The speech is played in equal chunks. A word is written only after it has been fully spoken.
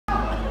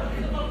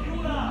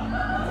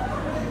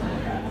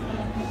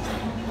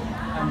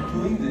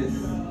doing this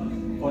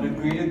for the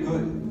greater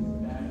good.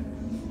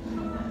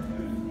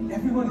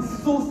 Everyone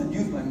is so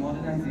seduced by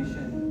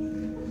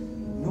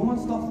modernization. No one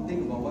stops to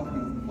think about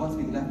what's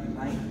being left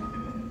behind.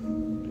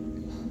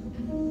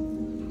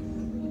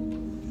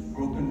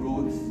 Broken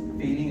roads,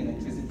 failing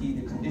electricity,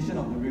 the condition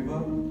of the river.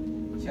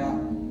 Yeah,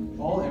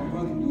 all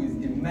everyone can do is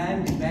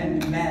demand,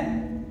 demand, demand.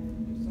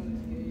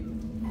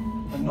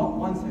 But not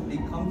once have they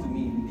come to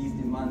me with these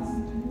demands,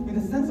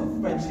 with a sense of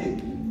friendship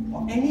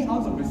or any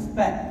ounce of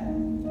respect.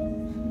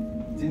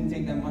 It didn't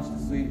take them much to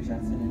sway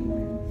Jackson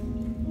anyway.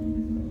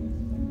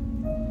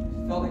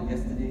 It felt like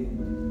yesterday,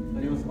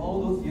 but it was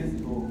all those years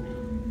ago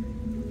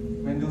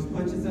when those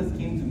purchasers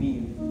came to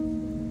me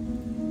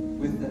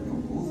with that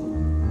proposal.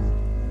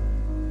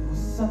 It was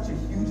such a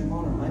huge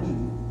amount of money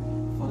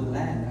for the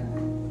land.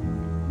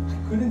 I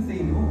couldn't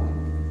say no.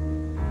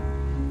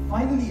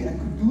 Finally, I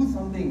could do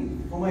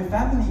something for my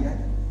family.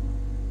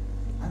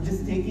 I'm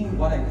just taking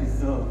what I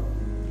deserve.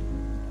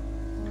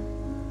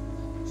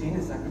 Jane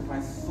has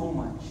sacrificed so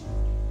much.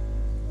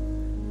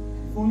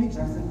 If only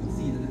Jackson could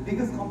see that the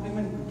biggest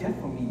compliment he could get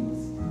from me was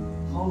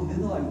how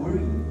little I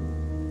worry.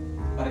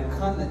 But I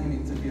can't let him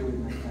interfere with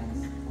my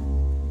plans.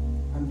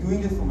 I'm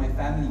doing this for my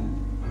family.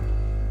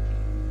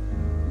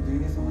 I'm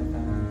doing this for my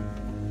family.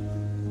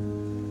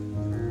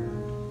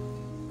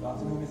 Good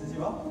afternoon, Mrs.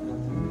 Yuva. Good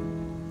afternoon.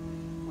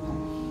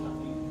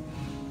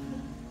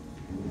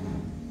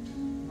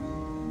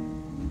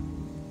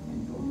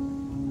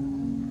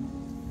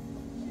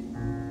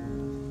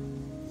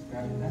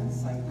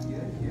 Sign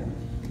here, here,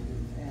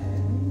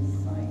 and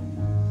sign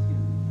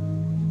here.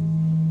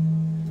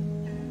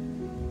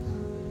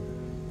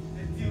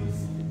 The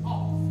deal's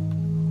off.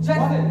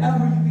 Jackson!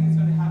 Whatever you think is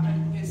going to happen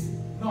is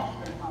not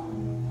going to happen.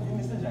 Hey,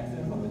 Mr.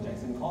 Jackson from the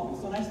Jackson Corp.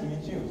 It's so nice to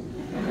meet you.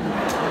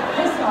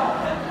 Yes, sir.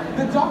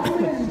 The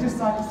document that you just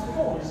signed is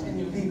forged and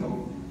illegal.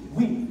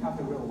 We have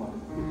the real one.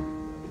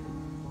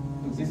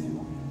 Look, this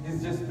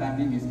is just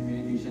family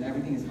miscommunication.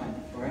 Everything is fine,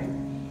 alright?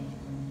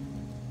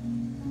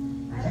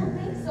 I don't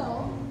think so.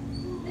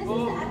 This is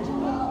the actual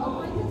girl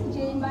appointed to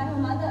Jane by her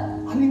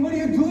mother. Ali, what are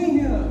you doing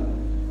here?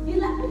 You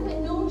left me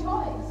with no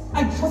choice.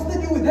 I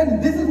trusted you with that,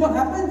 and this is what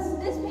happens?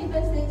 This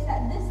paper states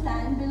that this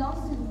land belongs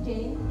to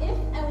Jane if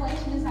and when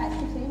she decides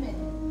to claim it.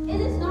 It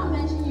does not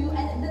mention you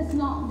and it does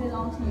not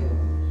belong to you.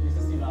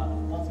 Mr. Siva,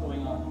 what's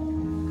going on?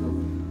 Look,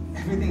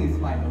 everything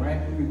is fine, alright?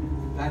 We've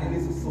been planning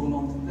this for so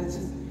long. Let's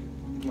just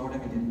ignore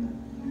them and get it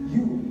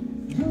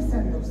done. You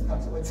sent those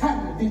thugs to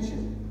attack me, did you?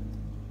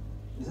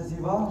 Mr.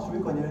 Siva, should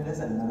we continue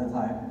this at another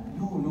time?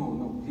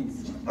 No,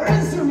 please.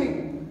 Answer me!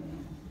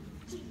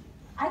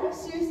 Are you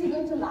seriously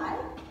going to lie?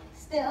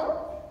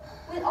 Still?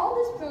 With all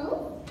this proof?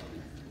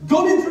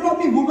 Don't interrupt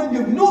me, woman! You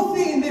have no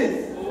say in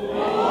this!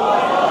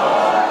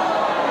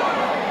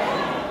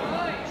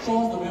 Show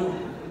us the will.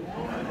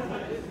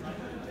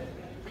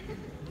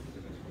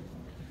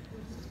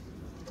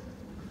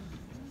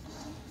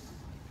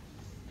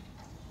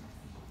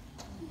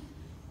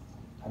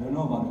 I don't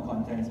know about the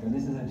contents, but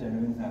this is a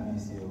genuine family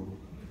seal.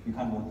 You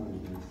can't go through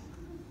with this.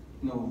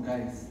 No,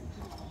 guys.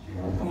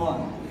 Come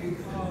on.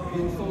 It's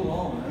been so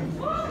long.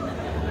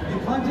 You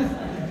can't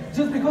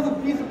just because of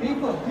a piece of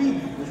paper,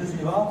 please. Mr.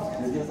 Siva,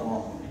 this is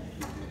all.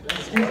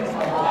 Excuse us.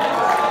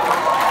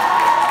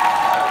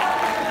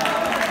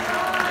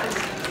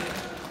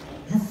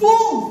 You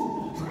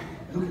fools!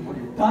 Look at what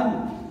you've done.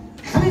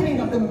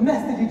 Cleaning up the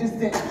mess that you just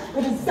did.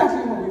 That's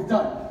exactly what we've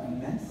done.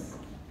 Mess?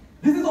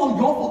 This is all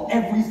your fault,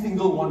 every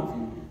single one of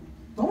you.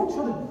 Don't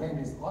try to blame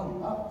this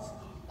on us.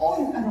 All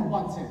you ever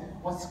wanted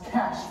was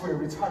cash for your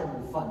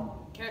retirement fund.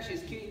 Cash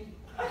is king.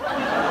 You say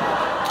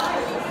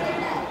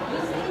that. You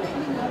say that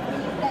you love me,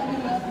 that you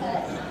love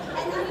us.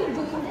 And now you're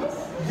doing this?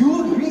 You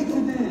agreed to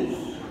this.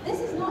 This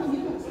is not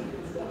you.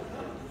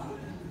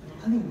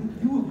 Honey,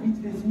 you agreed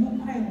to this. You know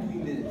why I'm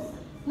doing this.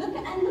 Look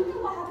at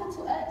what happened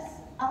to us.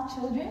 Our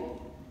children.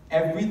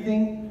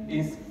 Everything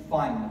is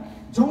fine.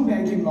 Don't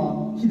beg him,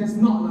 Mom. He does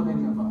not love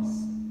any of us.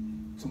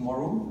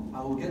 Tomorrow,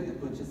 I will get the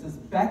purchasers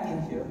back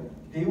in here.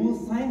 They will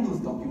sign those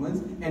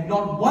documents, and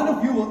not one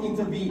of you will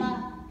intervene.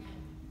 Ma,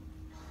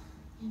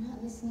 you're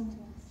not listening to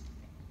us.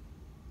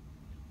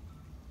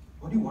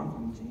 What do you want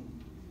from me, Jane?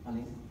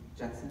 Ali,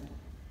 Jackson?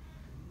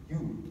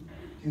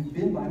 You've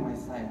been by my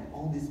side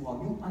all this while.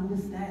 You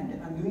understand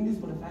that I'm doing this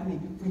for the family,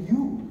 for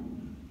you.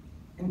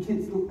 And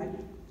kids, look,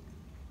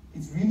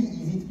 it's really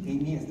easy to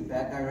paint me as the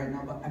bad guy right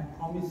now, but I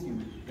promise you,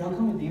 there'll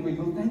come a day where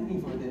you'll thank me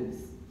for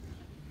this.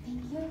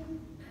 Thank you?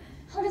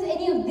 How does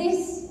any of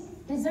this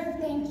deserve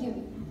thank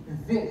you?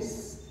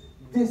 This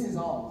is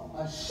all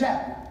a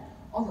sham.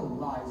 All the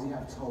lies you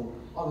have told,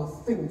 all the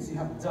things you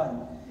have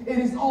done, it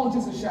is all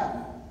just a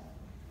sham.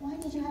 Why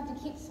did you have to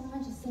keep so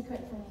much a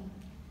secret from me?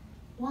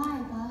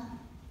 Why, Pa?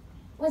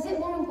 Was it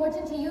more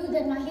important to you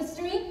than my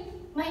history?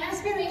 My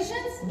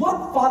aspirations?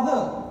 What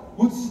father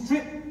would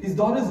strip his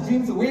daughter's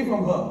dreams away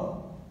from her?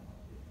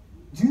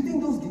 Do you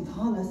think those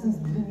guitar lessons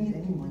didn't need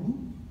any money?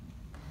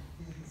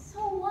 So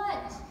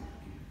what?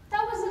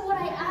 That wasn't what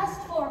I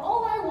asked for.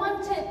 All I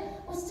wanted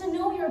was to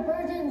know your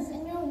burdens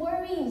and your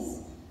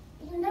worries.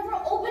 You never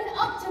opened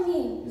up to to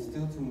me. You're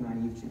still too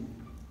naive, Jane.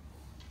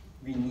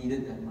 We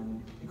needed that money.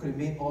 It could have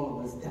made all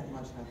of us that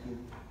much happier.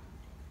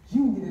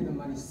 You needed the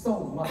money so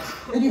much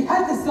that you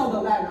had to sell the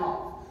land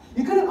off.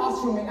 You could have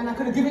asked for me and I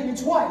could have given you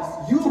twice.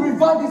 You to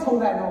revive this whole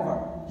land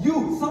over.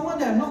 You, someone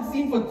that I've not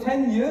seen for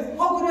 10 years,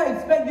 how could I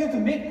expect you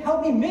to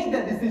help me make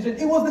that decision?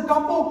 It was the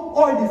couple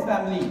or this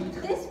family.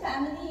 This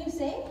family, you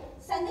say?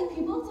 Sending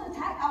people to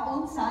attack our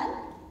own son?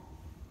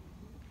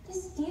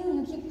 This deal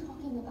you keep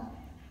talking about.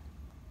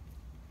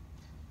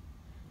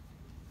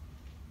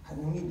 I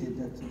only did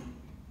that to...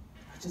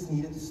 I just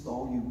needed to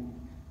stall you.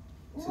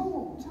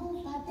 No,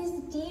 but this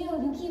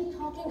deal you keep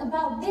talking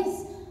about,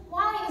 this,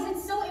 why is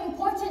it so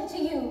important to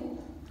you?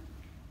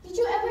 Did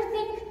you ever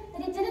think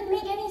that it didn't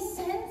make any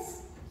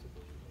sense?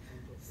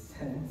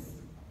 Sense?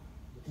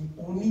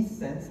 The only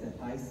sense that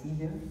I see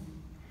here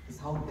is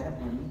how that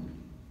money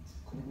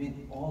could have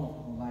made all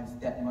of our lives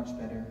that much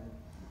better.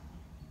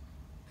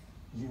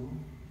 You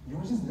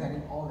were just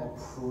letting all that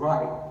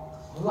pride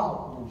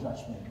cloud your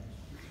judgment.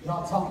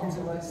 Not talking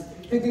to us,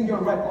 thinking you're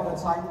right all the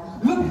time.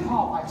 Look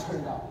how I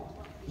turned out.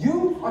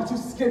 You are too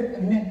scared to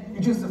admit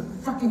you're just a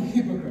fucking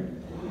hypocrite.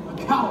 A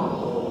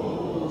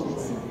coward.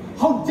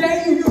 How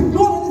dare you? You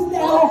don't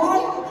understand how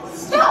hard.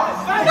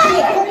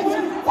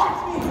 Stop!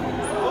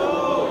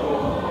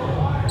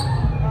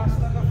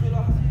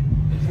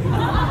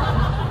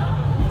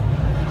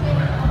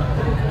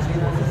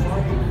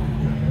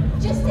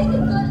 Just take a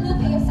good look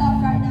at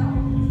yourself right now.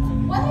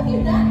 What have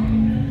you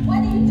done? What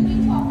are you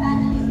doing to our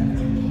family?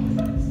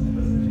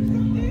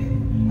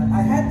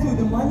 I had to,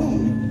 the money.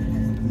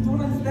 You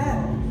don't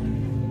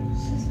understand.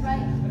 She's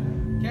right.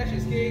 Cash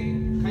is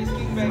king. Ice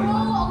king Throw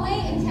bank.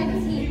 away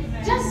integrity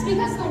just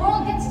because the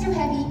world gets too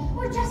heavy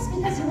or just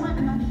because you want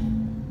money.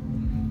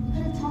 You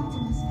could have talked to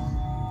us, Bob.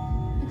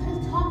 You could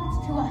have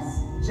talked to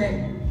us.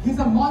 Jay, he's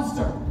a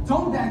monster.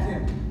 Don't beg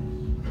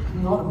him.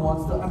 I'm not a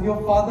monster. I'm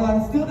your father.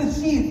 I'm still the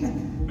chief.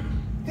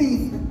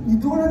 Please, you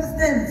don't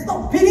understand.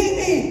 Stop pitying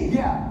me.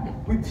 Yeah,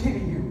 we pity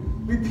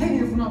you. We pity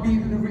you for not being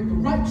able to make the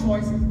right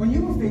choice when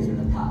you were faced with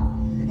a path.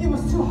 It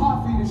was too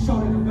hard for you to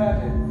shoulder the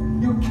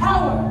burden. You're a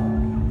coward.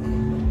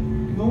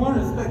 No one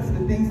respects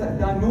the things I've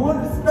done. No one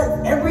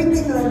respects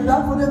everything that I've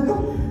done for them.